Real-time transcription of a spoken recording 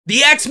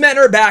The X-Men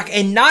are back,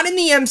 and not in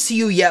the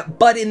MCU yet,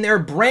 but in their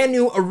brand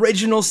new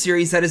original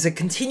series that is a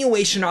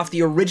continuation off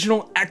the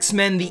original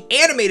X-Men, the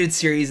animated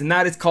series, and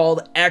that is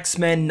called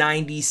X-Men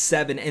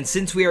 97. And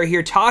since we are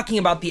here talking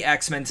about the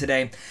X-Men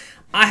today,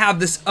 I have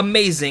this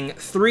amazing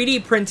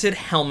 3D printed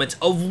helmet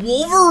of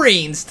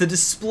Wolverines to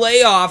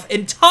display off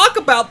and talk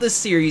about this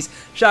series.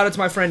 Shout out to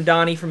my friend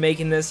Donnie for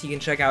making this. You can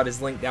check out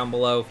his link down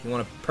below if you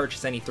want to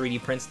purchase any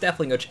 3D prints.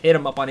 Definitely go hit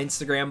him up on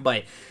Instagram.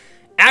 But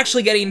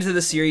actually getting into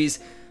the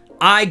series,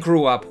 I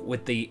grew up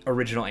with the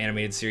original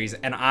animated series,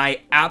 and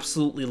I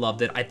absolutely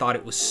loved it. I thought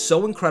it was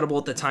so incredible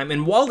at the time,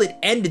 and while it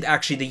ended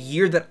actually the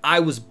year that I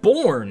was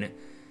born,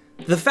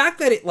 the fact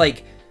that it,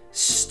 like,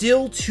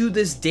 still to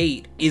this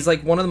date is,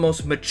 like, one of the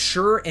most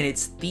mature in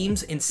its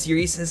themes and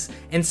seriousness,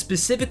 and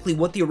specifically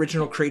what the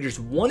original creators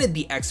wanted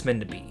the X-Men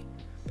to be.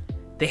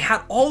 They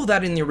had all of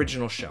that in the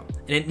original show,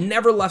 and it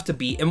never left a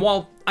beat. And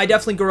while I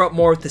definitely grew up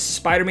more with the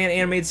Spider-Man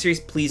animated series,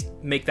 please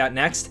make that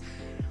next,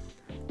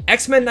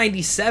 X-Men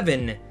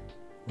 97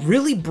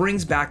 really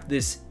brings back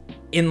this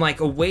in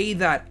like a way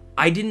that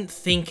I didn't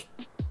think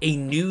a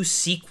new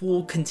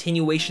sequel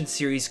continuation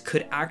series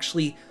could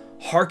actually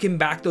harken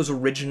back those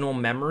original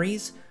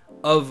memories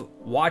of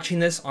watching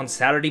this on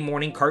Saturday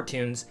morning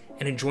cartoons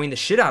and enjoying the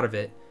shit out of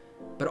it,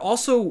 but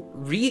also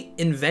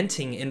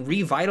reinventing and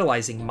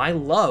revitalizing my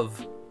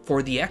love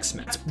for the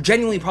X-Men. That's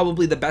genuinely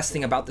probably the best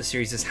thing about the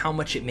series, is how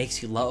much it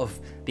makes you love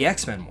the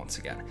X-Men once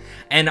again.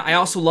 And I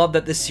also love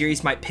that this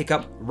series might pick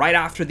up right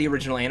after the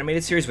original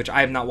animated series, which I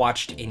have not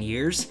watched in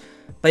years,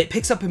 but it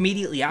picks up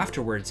immediately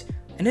afterwards,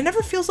 and it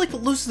never feels like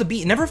it loses the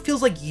beat. It never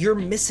feels like you're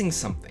missing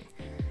something.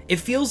 It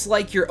feels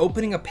like you're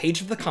opening a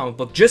page of the comic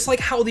book, just like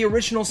how the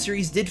original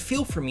series did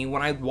feel for me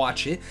when I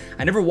watch it.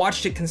 I never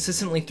watched it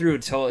consistently through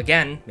until,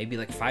 again, maybe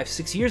like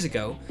 5-6 years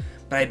ago.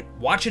 But I'd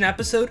watch an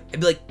episode,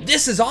 I'd be like,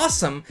 this is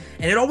awesome,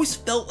 and it always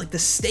felt like the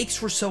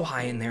stakes were so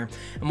high in there,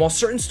 and while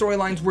certain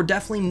storylines were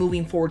definitely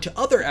moving forward to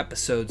other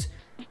episodes,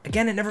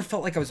 again, it never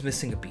felt like I was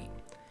missing a beat.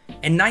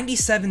 And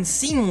 97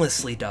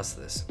 seamlessly does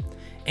this,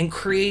 and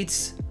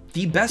creates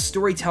the best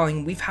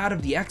storytelling we've had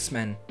of the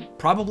X-Men,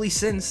 probably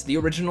since the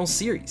original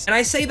series. And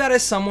I say that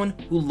as someone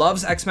who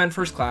loves X-Men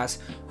First Class,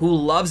 who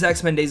loves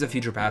X-Men Days of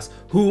Future Past,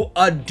 who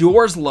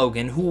adores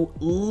Logan, who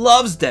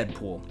loves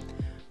Deadpool.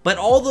 But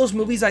all those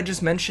movies I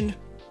just mentioned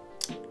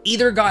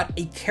either got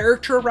a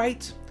character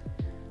right,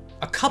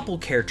 a couple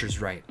characters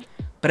right,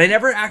 but I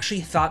never actually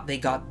thought they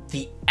got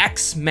the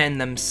X-Men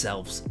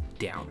themselves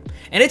down.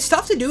 And it's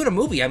tough to do in a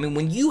movie. I mean,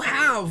 when you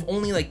have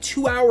only like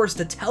 2 hours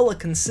to tell a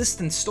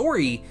consistent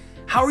story,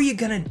 how are you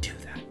gonna do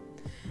that?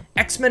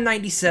 X-Men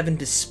 97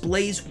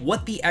 displays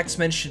what the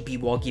X-Men should be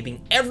while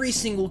giving every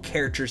single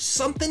character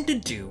something to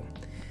do,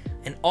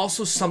 and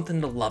also something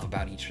to love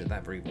about each and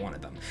every one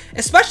of them.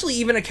 Especially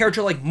even a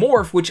character like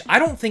Morph, which I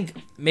don't think,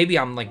 maybe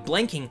I'm like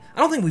blanking, I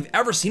don't think we've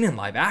ever seen in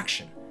live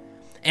action.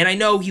 And I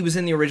know he was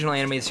in the original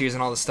animated series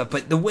and all this stuff,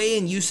 but the way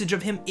and usage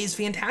of him is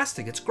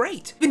fantastic. It's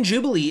great. Even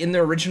Jubilee in the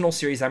original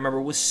series, I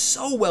remember, was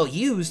so well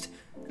used.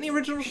 And the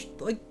original,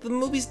 like, the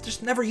movies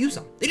just never use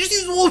them. They just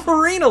use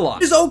Wolverine a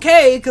lot. It's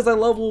okay, because I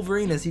love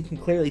Wolverine, as you can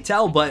clearly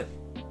tell, but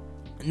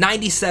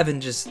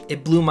 97 just,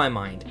 it blew my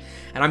mind.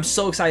 And I'm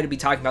so excited to be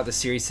talking about this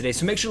series today.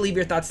 So make sure to leave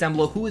your thoughts down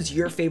below. Who is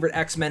your favorite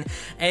X-Men?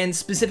 And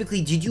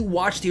specifically, did you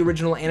watch the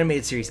original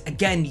animated series?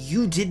 Again,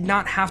 you did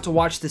not have to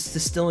watch this to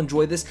still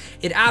enjoy this.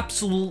 It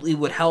absolutely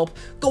would help.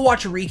 Go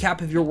watch a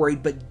recap if you're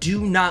worried, but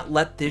do not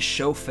let this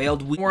show fail.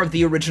 More of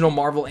the original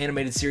Marvel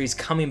animated series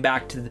coming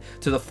back to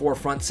the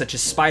forefront, such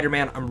as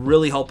Spider-Man. I'm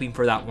really hoping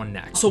for that one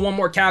next. So one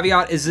more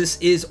caveat is this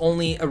is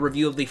only a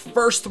review of the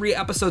first 3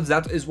 episodes.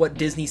 That is what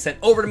Disney sent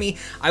over to me.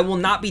 I will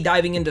not be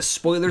diving into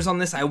spoilers on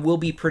this. I will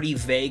be pretty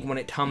vague when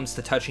it comes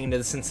to touching into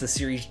this, since the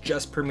series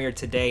just premiered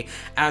today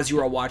as you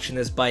are watching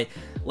this, but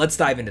let's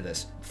dive into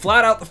this.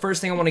 Flat out, the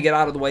first thing I want to get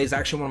out of the way is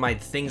actually one of my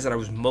things that I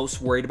was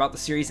most worried about the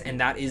series, and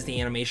that is the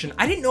animation.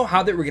 I didn't know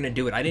how they were going to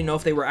do it. I didn't know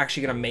if they were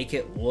actually going to make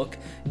it look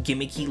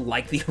gimmicky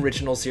like the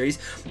original series,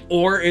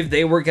 or if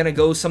they were going to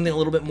go something a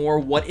little bit more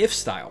what if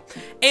style.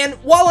 And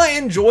while I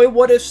enjoy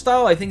what if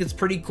style, I think it's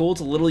pretty cool.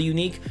 It's a little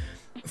unique.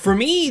 For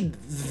me,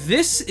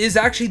 this is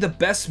actually the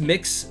best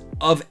mix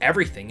of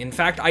everything. In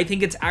fact, I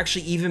think it's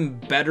actually even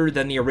better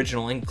than the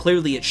original, and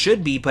clearly it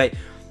should be, but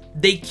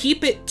they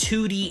keep it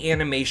 2D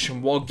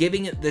animation while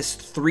giving it this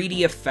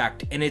 3D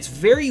effect, and it's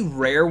very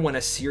rare when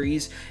a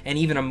series and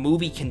even a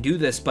movie can do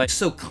this, but it's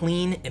so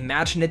clean,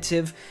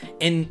 imaginative,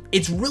 and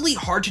it's really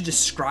hard to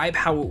describe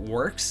how it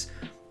works.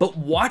 But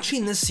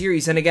watching this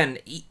series, and again,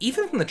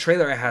 even from the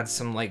trailer, I had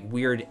some like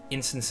weird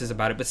instances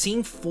about it, but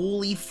seeing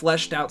fully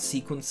fleshed out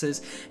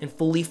sequences and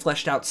fully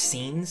fleshed out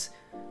scenes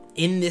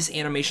in this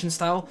animation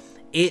style,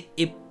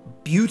 it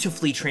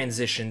beautifully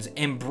transitions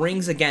and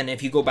brings, again,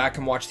 if you go back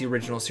and watch the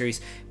original series,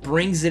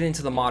 brings it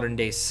into the modern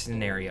day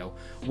scenario,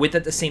 with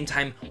at the same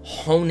time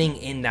honing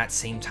in that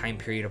same time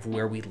period of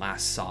where we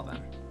last saw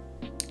them.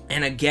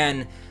 And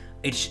again,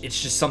 it's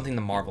just something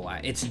to marvel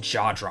at. It's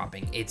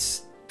jaw-dropping.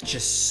 It's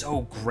just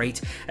so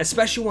great,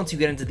 especially once you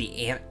get into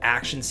the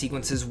action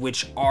sequences,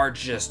 which are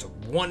just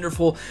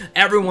wonderful.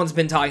 Everyone's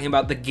been talking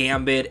about the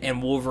Gambit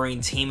and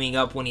Wolverine teaming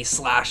up when he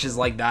slashes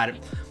like that.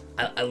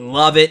 I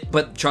love it,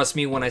 but trust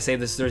me when I say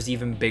this, there's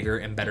even bigger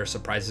and better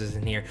surprises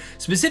in here.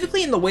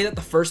 Specifically in the way that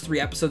the first 3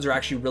 episodes are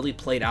actually really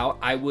played out,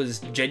 I was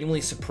genuinely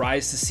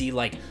surprised to see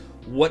like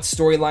what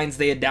storylines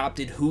they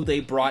adapted, who they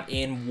brought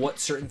in, what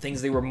certain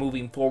things they were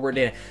moving forward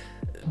in.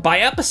 By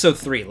episode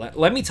 3,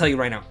 let me tell you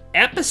right now,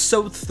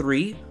 episode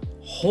 3,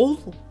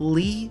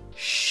 holy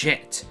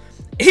shit.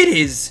 It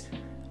is,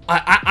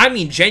 I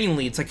mean,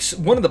 genuinely, it's like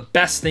one of the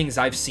best things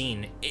I've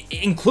seen,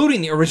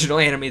 including the original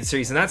animated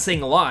series, and that's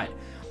saying a lot.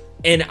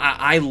 And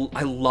I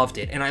loved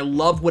it, and I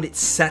love what it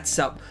sets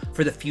up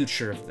for the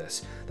future of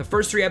this. The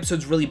first 3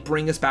 episodes really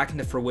bring us back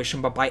into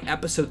fruition, but by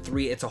episode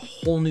 3, it's a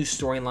whole new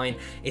storyline.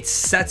 It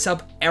sets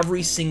up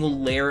every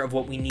single layer of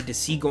what we need to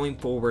see going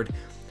forward,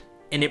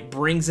 and it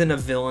brings in a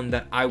villain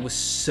that I was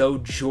so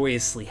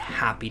joyously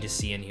happy to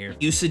see in here.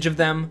 Usage of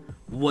them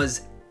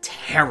was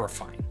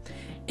terrifying,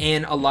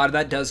 and a lot of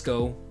that does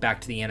go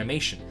back to the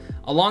animation.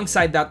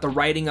 Alongside that, the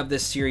writing of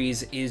this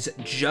series is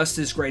just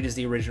as great as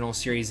the original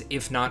series,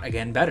 if not,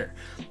 again, better.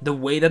 The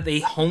way that they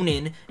hone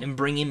in and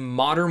bring in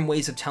modern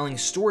ways of telling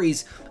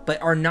stories,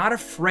 but are not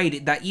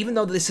afraid that even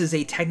though this is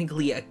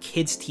technically a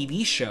kids'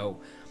 TV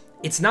show,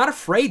 it's not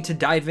afraid to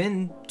dive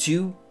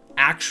into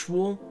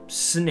actual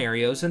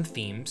scenarios and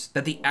themes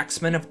that the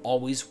X-Men have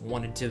always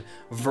wanted to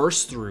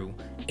verse through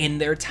in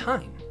their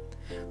time.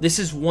 This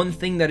is one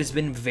thing that has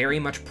been very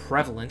much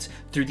prevalent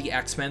through the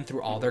X-Men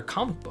through all their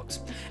comic books.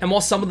 And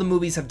while some of the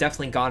movies have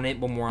definitely gotten it,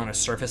 but more on a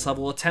surface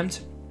level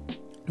attempt,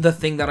 the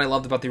thing that I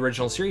loved about the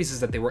original series is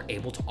that they were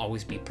able to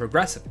always be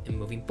progressive and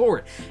moving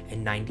forward.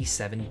 And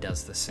 97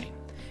 does the same.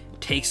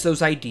 It takes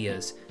those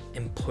ideas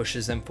and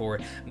pushes them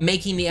forward,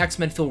 making the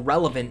X-Men feel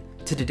relevant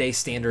to today's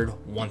standard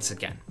once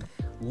again.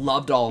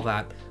 Loved all of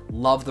that.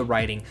 Love the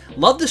writing.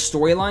 Love the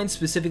storyline,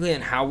 specifically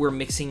on how we're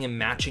mixing and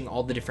matching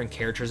all the different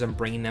characters and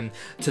bringing them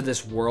to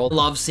this world.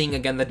 Love seeing,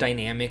 again, the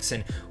dynamics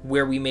and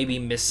where we maybe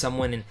miss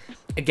someone. And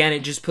again,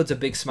 it just puts a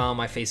big smile on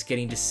my face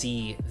getting to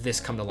see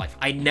this come to life.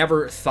 I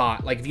never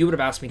thought, like, if you would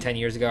have asked me 10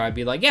 years ago, I'd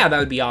be like, yeah, that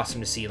would be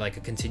awesome to see, like,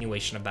 a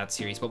continuation of that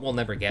series, but we'll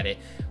never get it.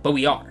 But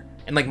we are.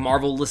 And like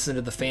Marvel listened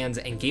to the fans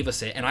and gave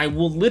us it. And I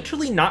will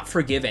literally not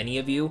forgive any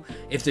of you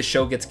if the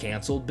show gets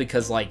canceled,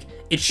 because like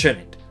it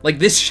shouldn't. Like,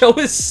 this show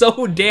is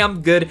so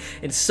damn good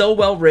and so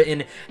well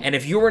written. And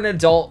if you're an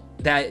adult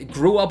that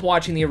grew up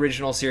watching the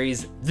original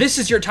series, this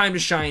is your time to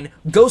shine.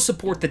 Go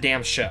support the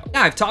damn show.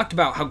 Yeah, I've talked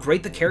about how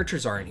great the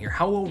characters are in here,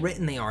 how well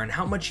written they are, and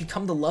how much you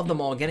come to love them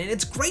all again. And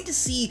it's great to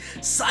see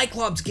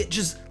Cyclops get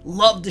just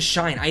love to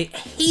shine. I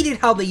hated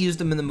how they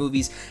used him in the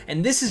movies,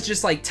 and this is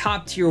just like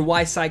top tier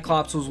why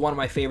Cyclops was one of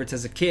my favorites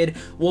as a kid.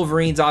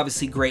 Wolverine's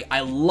obviously great.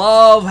 I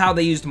love how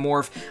they used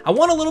Morph. I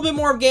want a little bit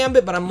more of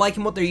Gambit, but I'm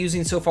liking what they're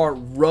using so far.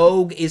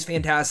 Rogue is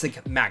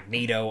fantastic.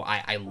 Magneto,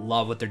 I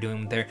love what they're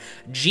doing there.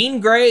 Jean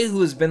Grey,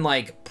 who has been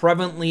like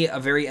prevalently a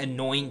very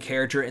annoying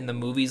character in the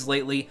movies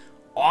lately,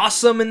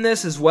 awesome in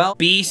this as well.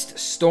 Beast,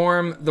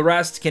 Storm, the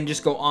rest can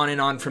just go on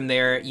and on from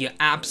there. You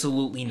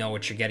absolutely know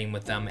what you're getting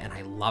with them, and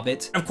I love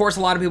it. Of course,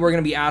 a lot of people are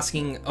going to be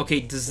asking,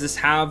 okay, does this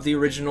have the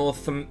original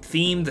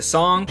theme, the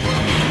song?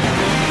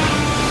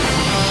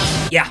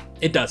 Yeah,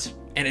 it does.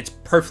 And it's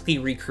perfectly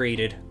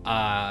recreated.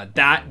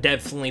 That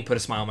definitely put a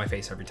smile on my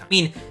face every time. I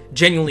mean,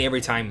 genuinely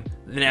every time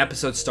an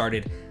episode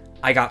started,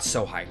 I got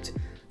so hyped.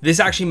 This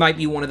actually might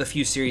be one of the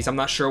few series, I'm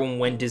not sure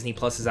when Disney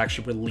Plus is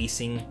actually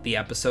releasing the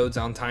episodes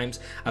on times.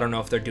 I don't know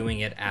if they're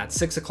doing it at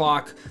 6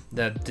 o'clock,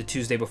 the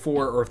Tuesday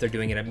before, or if they're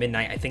doing it at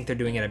midnight. I think they're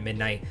doing it at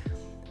midnight.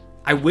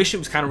 I wish it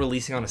was kind of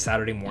releasing on a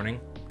Saturday morning,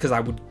 because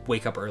I would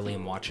wake up early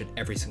and watch it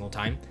every single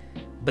time.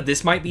 But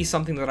this might be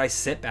something that I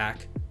sit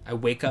back, I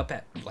wake up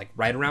at like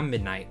right around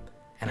midnight,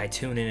 and I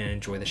tune in and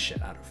enjoy the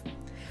shit out of.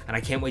 And I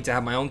can't wait to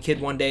have my own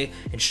kid one day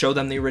and show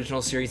them the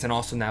original series and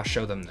also now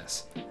show them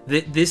this.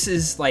 This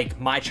is like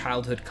my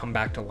childhood come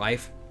back to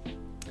life.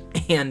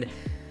 And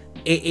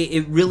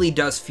it really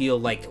does feel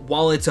like,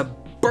 while it's a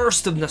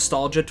burst of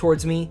nostalgia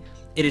towards me,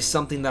 it is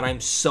something that I'm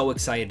so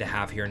excited to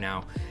have here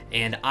now.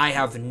 And I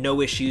have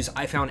no issues.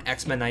 I found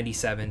X-Men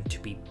 97 to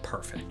be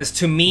perfect. Because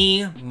to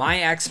me,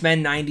 my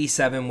X-Men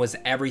 97 was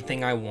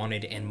everything I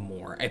wanted and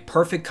more. A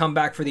perfect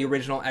comeback for the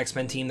original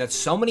X-Men team that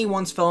so many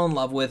once fell in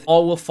love with,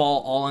 all will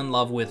fall all in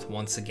love with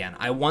once again.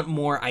 I want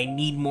more. I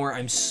need more.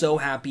 I'm so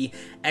happy.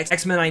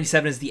 X-Men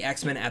 97 is the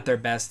X-Men at their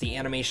best. The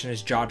animation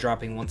is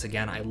jaw-dropping once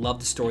again. I love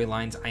the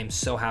storylines. I am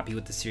so happy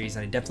with the series,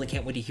 and I definitely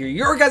can't wait to hear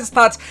your guys'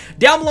 thoughts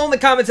down below in the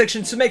comment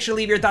section, so make sure to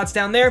leave your thoughts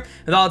down there.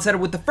 With all that said,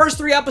 with the first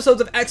 3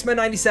 episodes of X-Men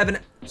 97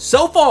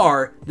 so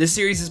far, this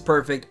series is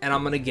perfect, and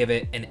I'm gonna give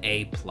it an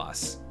A+.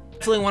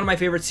 Definitely one of my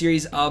favorite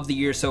series of the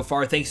year so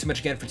far. Thanks so much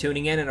again for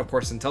tuning in, and of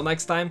course, until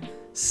next time,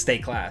 stay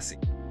classy.